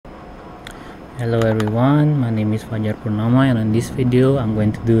Hello everyone, my name is Fajar Purnama, and in this video I'm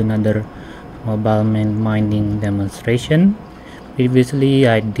going to do another mobile mining demonstration. Previously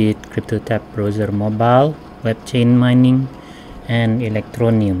I did CryptoTab browser mobile, web chain mining, and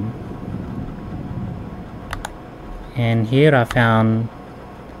Electroneum. And here I found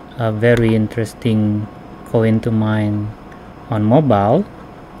a very interesting coin to mine on mobile.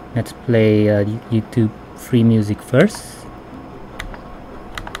 Let's play YouTube free music first,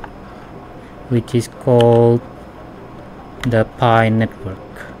 which is called the Pi Network,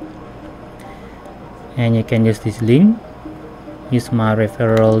 and you can use this link. Use my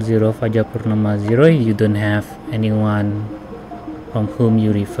referral 0 Fajar Purnama 0 if you don't have anyone from whom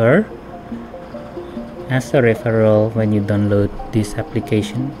you refer as a referral when you download this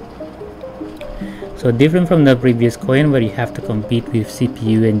application. So different from the previous coin where you have to compete with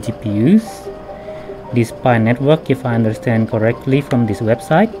CPU and GPUs, this Pi Network, if I understand correctly from this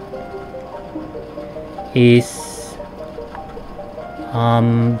website, is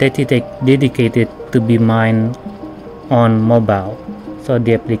dedicated to be mined on mobile. So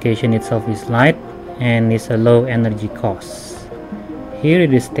the application itself is light and is a low energy cost. Here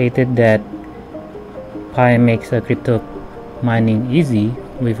it is stated that Pi makes a crypto mining easy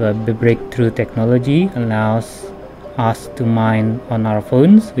with a breakthrough technology, allows us to mine on our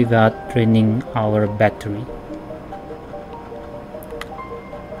phones without draining our battery.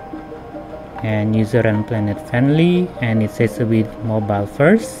 And user and planet friendly, and it says to be mobile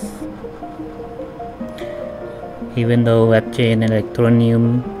first. Even though WebChain and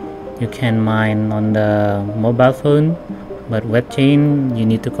Electroneum you can mine on the mobile phone, but WebChain you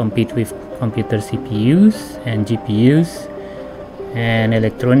need to compete with computer CPUs and GPUs, and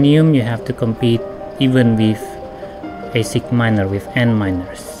Electroneum you have to compete even with ASIC miner, with N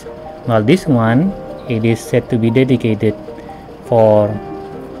miners. While this one, it is said to be dedicated for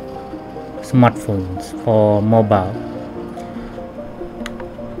smartphones, for mobile.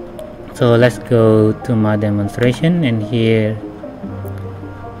 So let's go to my demonstration, and here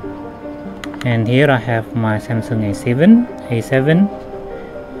I have my Samsung A7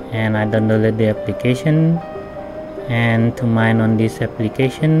 and I downloaded the application. And to mine on this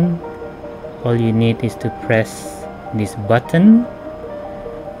application, all you need is to press this button,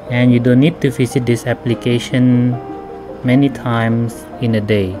 and you don't need to visit this application many times in a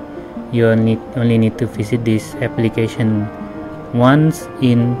day. You only need to visit this application once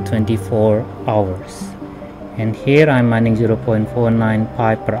in 24 hours. And here I'm mining 0.49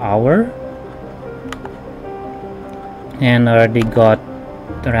 Pi per hour, and already got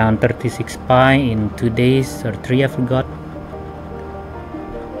around 36 Pi in 2 days or 3, I forgot.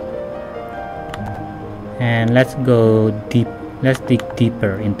 And let's dig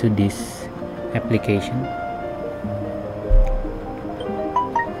deeper into this application.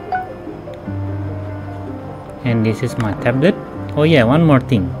 And this is my tablet. Oh yeah, one more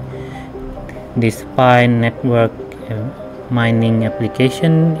thing, this Pi Network mining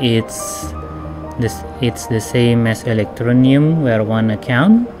application, it's the same as Electroneum, where one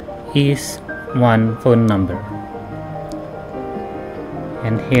account is one phone number.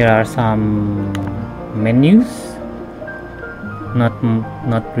 And here are some menus, not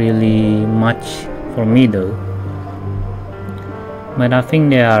really much for me though, but I think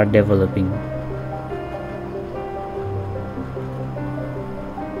they are developing.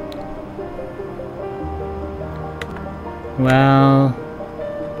 Well,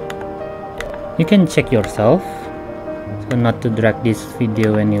 you can check yourself, so not to drag this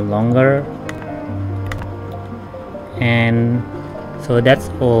video any longer. And so that's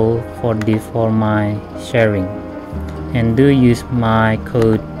all for my sharing, and do use my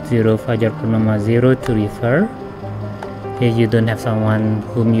code 0 Fajar Purnama 0 to refer if you don't have someone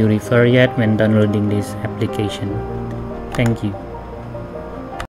whom you refer yet when downloading this application. Thank you.